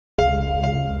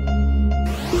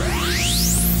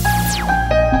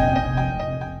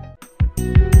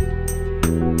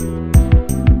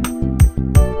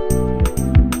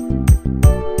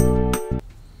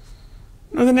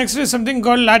next is something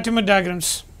called Latimer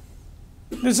diagrams.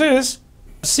 This is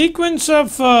a sequence of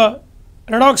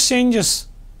redox changes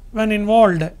when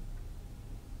involved.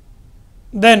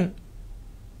 Then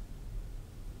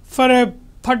for a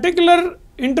particular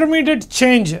intermediate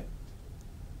change,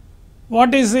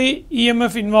 what is the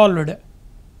EMF involved,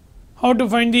 how to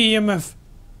find the EMF,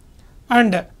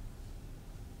 and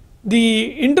the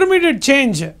intermediate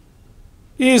change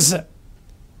is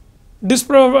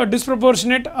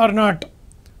disproportionate or not,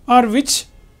 or which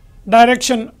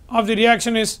direction of the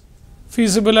reaction is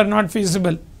feasible or not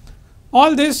feasible.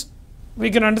 All this we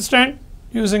can understand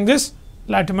using this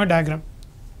Latimer diagram.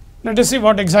 Let us see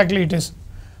what exactly it is.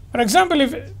 For example,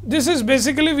 if this is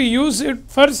basically we use it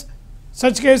for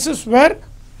such cases where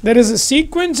there is a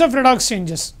sequence of redox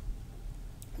changes,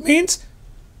 means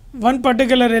one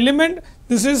particular element.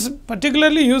 This is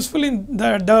particularly useful in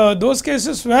those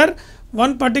cases where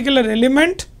one particular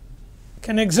element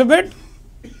can exhibit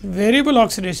variable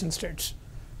oxidation states.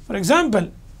 For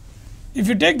example, if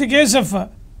you take the case of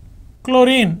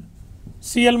chlorine,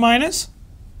 Cl minus,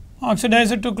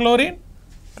 oxidize it to chlorine,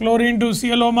 chlorine to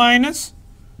ClO minus,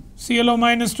 ClO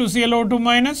minus to ClO2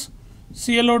 minus,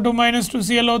 ClO2 minus to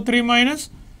ClO3 minus,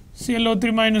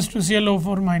 ClO3 minus to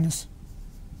ClO4 minus.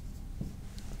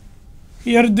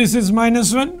 Here this is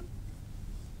minus 1,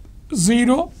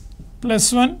 0,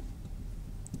 plus 1,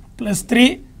 plus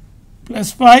 3,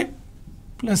 plus 5,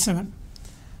 plus 7.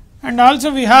 And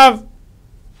also we have,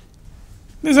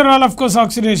 these are all of course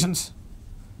oxidations,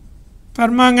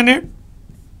 permanganate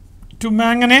to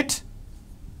manganate,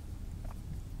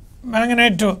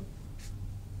 manganate to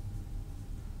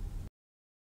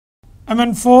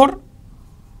Mn4,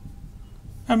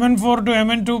 Mn4 to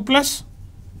Mn2 plus.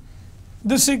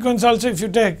 This sequence also if you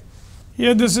take,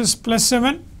 here this is plus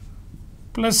 7,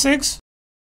 plus 6,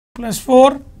 plus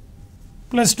 4,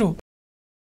 plus 2.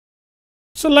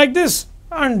 So, like this,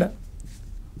 and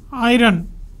iron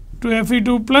to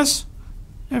Fe2 plus,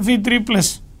 Fe3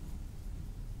 plus.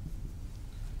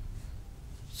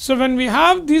 So, when we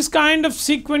have these kind of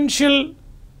sequential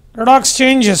redox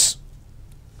changes,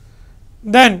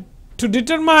 then to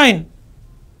determine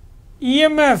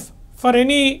EMF for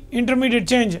any intermediate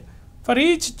change, for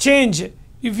each change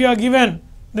if you are given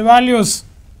the values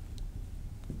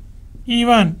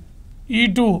E1,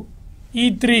 E2,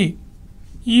 E3,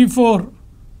 E4,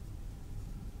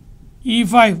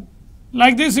 E5,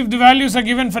 like this if the values are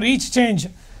given for each change,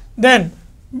 then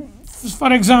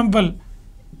for example,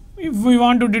 if we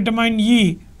want to determine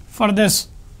E for this,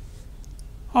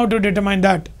 how to determine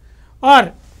that,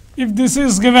 or if this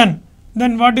is given,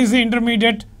 then what is the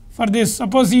intermediate for this.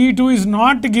 Suppose E2 is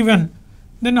not given,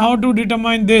 then how to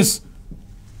determine this.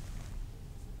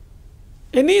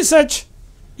 Any such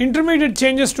intermediate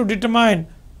changes to determine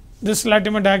this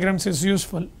Latimer diagrams is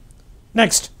useful.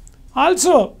 Next,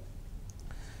 also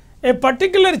a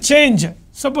particular change,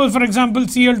 suppose for example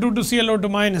Cl2 to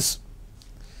ClO2 minus,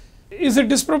 is it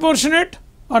disproportionate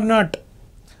or not,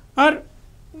 or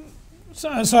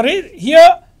sorry,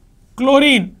 here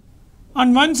chlorine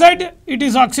on one side it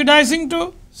is oxidizing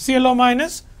to ClO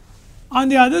minus, on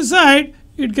the other side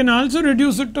it can also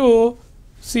reduce it to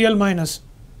Cl minus,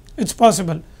 it is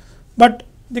possible. But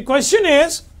the question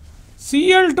is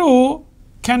Cl2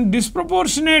 can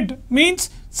disproportionate,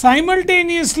 means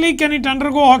simultaneously can it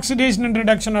undergo oxidation and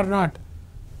reduction or not,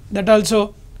 that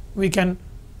also we can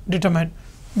determine.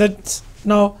 That's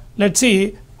now let us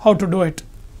see how to do it.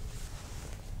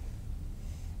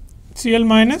 Cl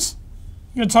minus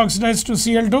gets oxidized to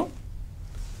Cl2,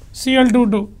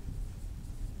 Cl2 to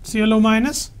ClO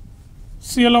minus,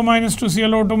 ClO minus to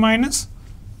ClO2 minus,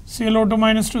 ClO2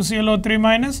 minus to ClO3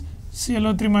 minus,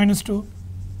 ClO3 minus to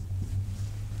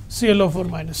ClO4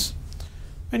 minus.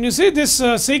 When you see this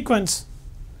sequence,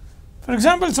 for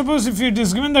example, suppose if it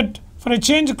is given that for a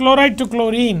change chloride to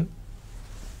chlorine,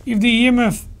 if the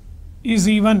EMF is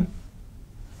E1,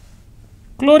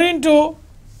 chlorine to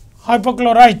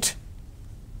hypochlorite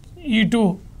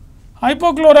E2,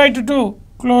 hypochlorite to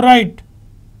chloride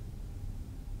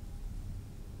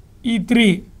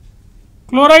E3,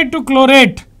 chloride to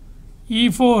chlorate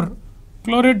E4,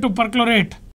 chlorate to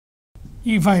perchlorate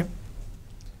E5.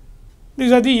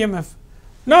 These are the EMF.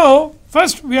 Now,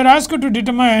 first we are asked to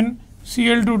determine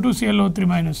Cl2 to ClO3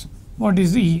 minus, what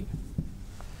is the E.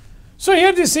 So,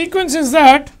 here the sequence is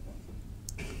that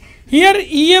here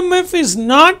EMF is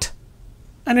not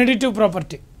an additive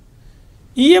property.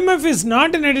 EMF is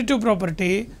not an additive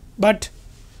property, but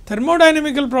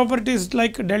thermodynamical properties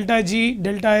like delta G,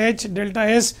 delta H, delta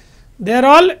S, they are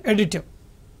all additive.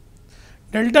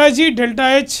 Delta G,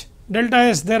 delta H, delta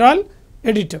S, they are all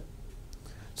additive.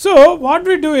 So, what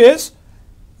we do is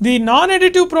the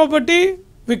non-additive property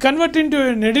we convert into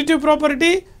an additive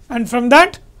property, and from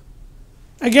that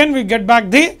again we get back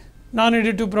the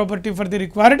non-additive property for the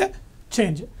required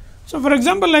change. So, for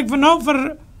example, like for now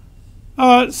for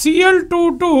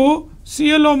Cl2 to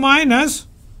ClO minus,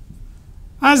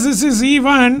 as this is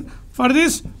E1, for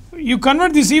this you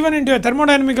convert this E1 into a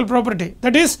thermodynamical property,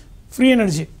 that is free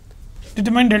energy.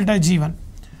 Determine delta G1.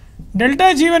 Delta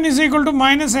G1 is equal to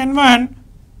minus N1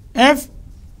 F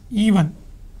E1.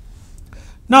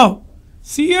 Now,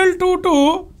 Cl2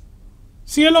 to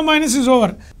ClO minus is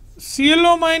over.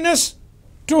 ClO minus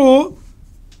to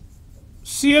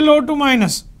ClO2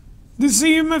 minus. This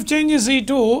EMF change is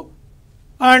E2,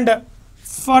 and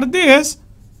for this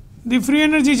the free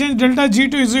energy change delta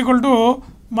G2 is equal to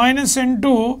minus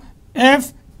N2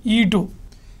 F E2.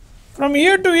 From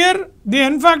here to here the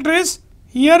n factor is,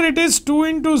 here it is 2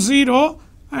 into 0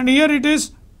 and here it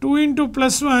is 2 into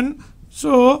plus 1.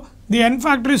 So, the n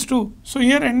factor is 2. So,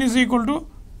 here n is equal to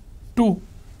 2.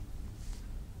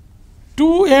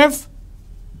 2F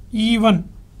E1,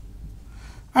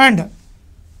 and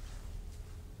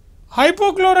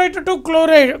hypochlorite to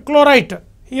chlorite,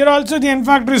 here also the n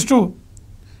factor is 2.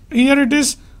 Here it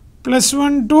is plus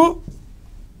 1 to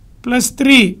plus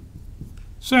 3.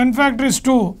 So, n factor is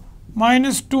 2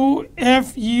 minus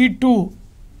 2F E2,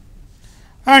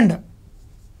 and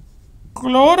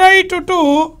chlorite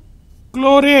to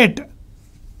chlorate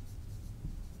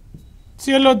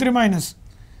ClO3 minus.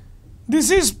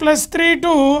 This is plus 3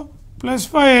 to plus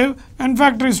 5, n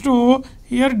factor is 2.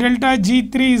 Here delta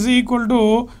G3 is equal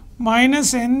to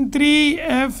minus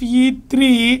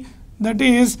N3FE3, that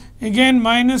is again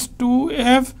minus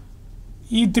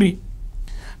 2FE3.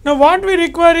 Now, what we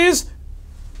require is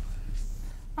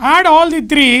add all the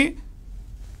 3,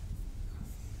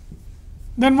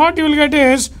 then what you will get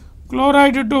is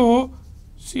chloride to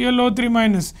ClO3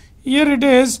 minus. Here it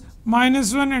is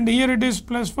minus 1 and here it is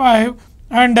plus 5,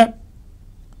 and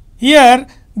here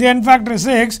the n factor is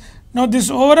 6. Now, this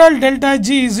overall delta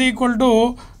G is equal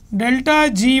to delta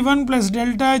G1 plus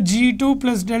delta G2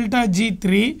 plus delta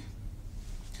G3,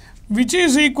 which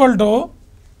is equal to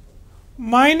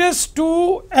minus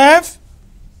 2F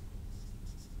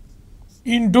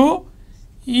into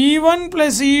E1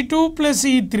 plus E2 plus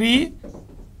E3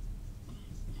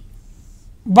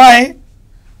 by,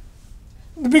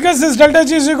 because this delta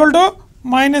G is equal to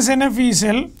minus NF E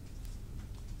cell,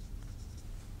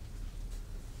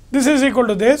 this is equal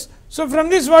to this. So, from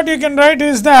this what you can write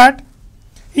is that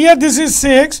here this is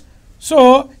 6.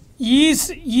 So, E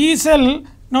cell,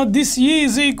 now this E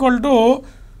is equal to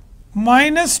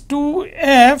minus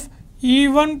 2F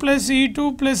E1 plus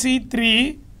E2 plus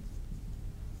E3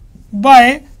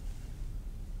 by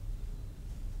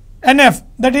NF,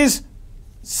 that is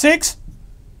 6F.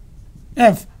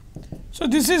 So,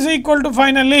 this is equal to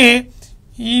finally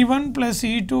E1 plus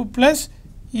E2 plus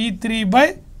E3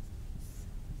 by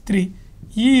 3.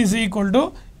 E is equal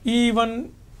to E1,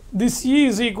 this E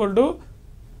is equal to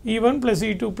E1 plus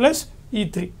E2 plus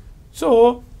E3.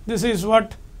 So, this is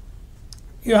what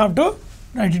you have to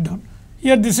write it down.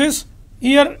 Here this is,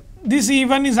 here this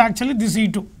E1 is actually this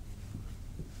E2.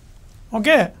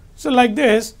 Okay. So, like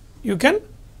this you can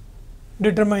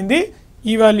determine the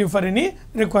E value for any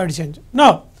required change.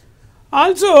 Now,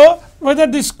 also whether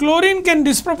this chlorine can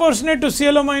disproportionate to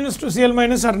ClO minus to Cl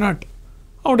minus or not,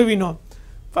 how do we know?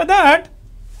 For that,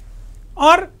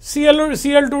 or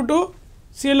Cl2 to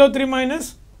ClO3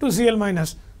 minus to Cl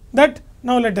minus, that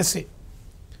now let us see.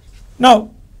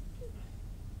 Now,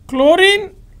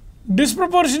 chlorine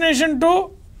disproportionation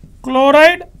to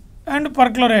chloride and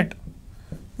perchlorate,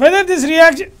 whether this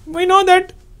reaction, we know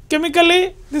that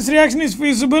chemically this reaction is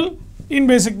feasible in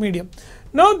basic medium.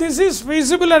 Now, this is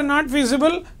feasible or not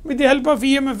feasible with the help of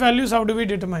EMF values, how do we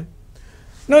determine?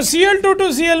 Now, Cl2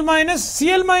 to Cl minus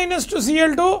to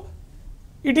Cl2,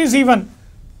 it is E1.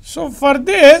 So, for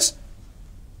this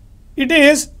it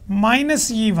is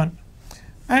minus E1,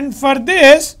 and for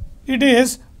this it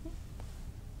is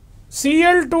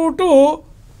Cl2 to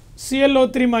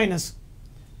ClO3 minus,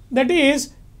 that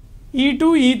is E2,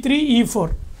 E3,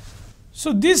 E4.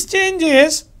 So, this change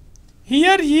is,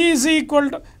 here E is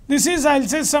equal to, this is I will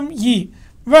say some E,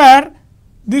 where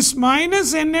this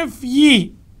minus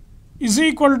NFE is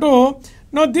equal to,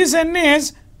 now this N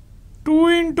is 2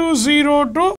 into 0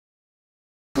 to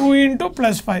 2 into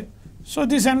plus 5. So,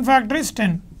 this N factor is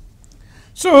 10.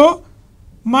 So,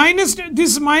 minus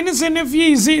this minus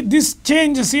NFE is this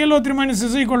change ClO3 minus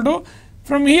is equal to,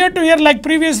 from here to here, like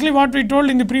previously what we told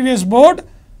in the previous board,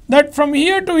 that from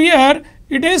here to here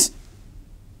it is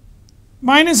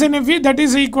minus NFE, that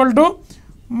is equal to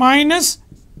minus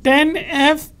 10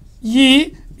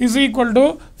 FE is equal to,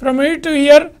 from here to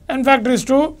here n factor is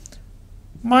 2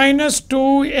 minus 2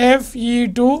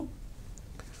 Fe2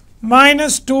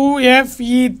 minus 2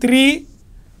 Fe3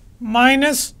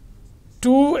 minus 2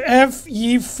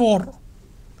 Fe4.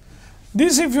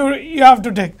 This if you have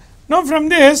to take. Now, from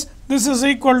this is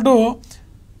equal to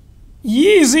E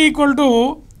is equal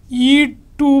to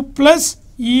E2 plus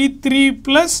E3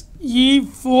 plus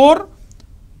E4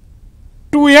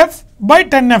 2F by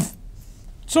 10F.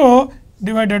 So,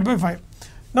 divided by 5.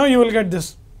 Now, you will get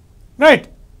this, right,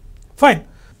 fine.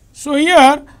 So,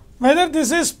 here whether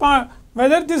this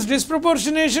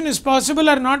disproportionation is possible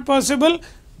or not possible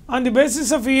on the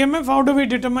basis of EMF, how do we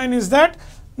determine is that,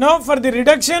 now for the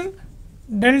reduction,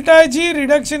 delta G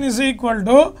reduction is equal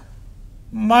to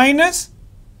minus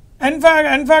n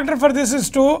factor for this is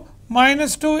 2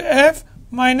 minus 2F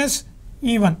minus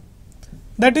E1,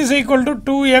 that is equal to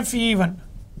 2F E1.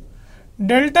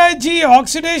 Delta G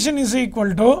oxidation is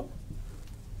equal to,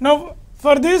 now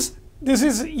for this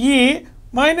is E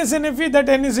minus NFE, that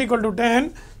n is equal to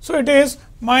 10. So, it is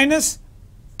minus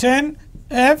 10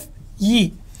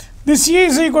 Fe. This E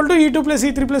is equal to E2 plus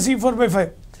E3 plus E4 by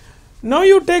 5. Now,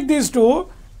 you take these two,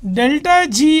 delta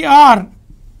Gr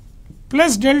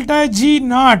plus delta G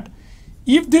naught,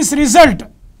 if this result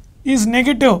is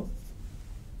negative,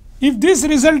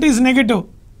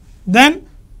 then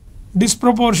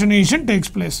disproportionation takes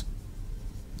place.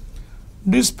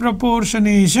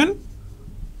 Disproportionation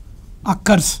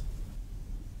occurs.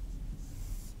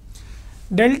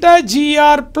 Delta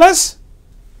Gr plus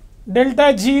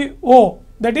delta Go,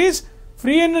 that is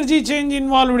free energy change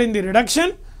involved in the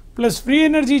reduction plus free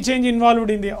energy change involved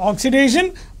in the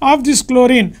oxidation of this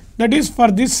chlorine, that is for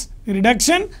this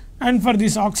reduction and for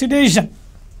this oxidation.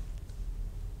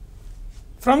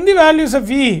 From the values of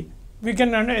E, we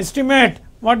can estimate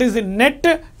what is the net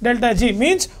delta G,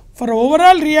 means for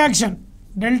overall reaction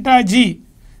delta G,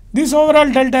 this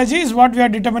overall delta G is what we are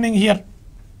determining here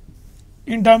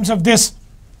in terms of this.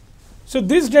 So,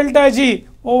 this delta G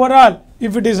overall,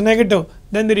 if it is negative,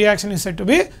 then the reaction is said to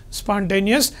be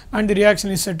spontaneous and the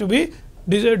reaction is said to be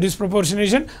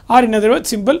disproportionation, or in other words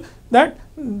simple, that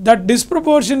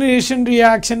disproportionation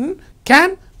reaction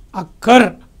can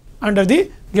occur under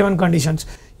the given conditions.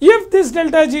 If this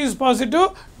delta G is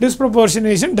positive,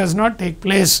 disproportionation does not take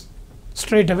place.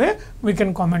 Straight away we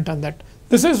can comment on that.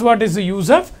 This is what is the use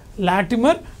of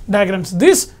Latimer diagrams.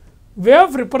 This way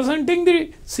of representing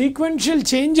the sequential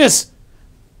changes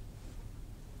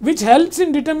which helps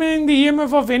in determining the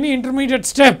EMF of any intermediate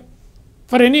step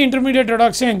for any intermediate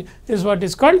redox change is what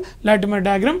is called Latimer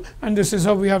diagram, and this is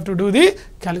how we have to do the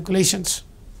calculations.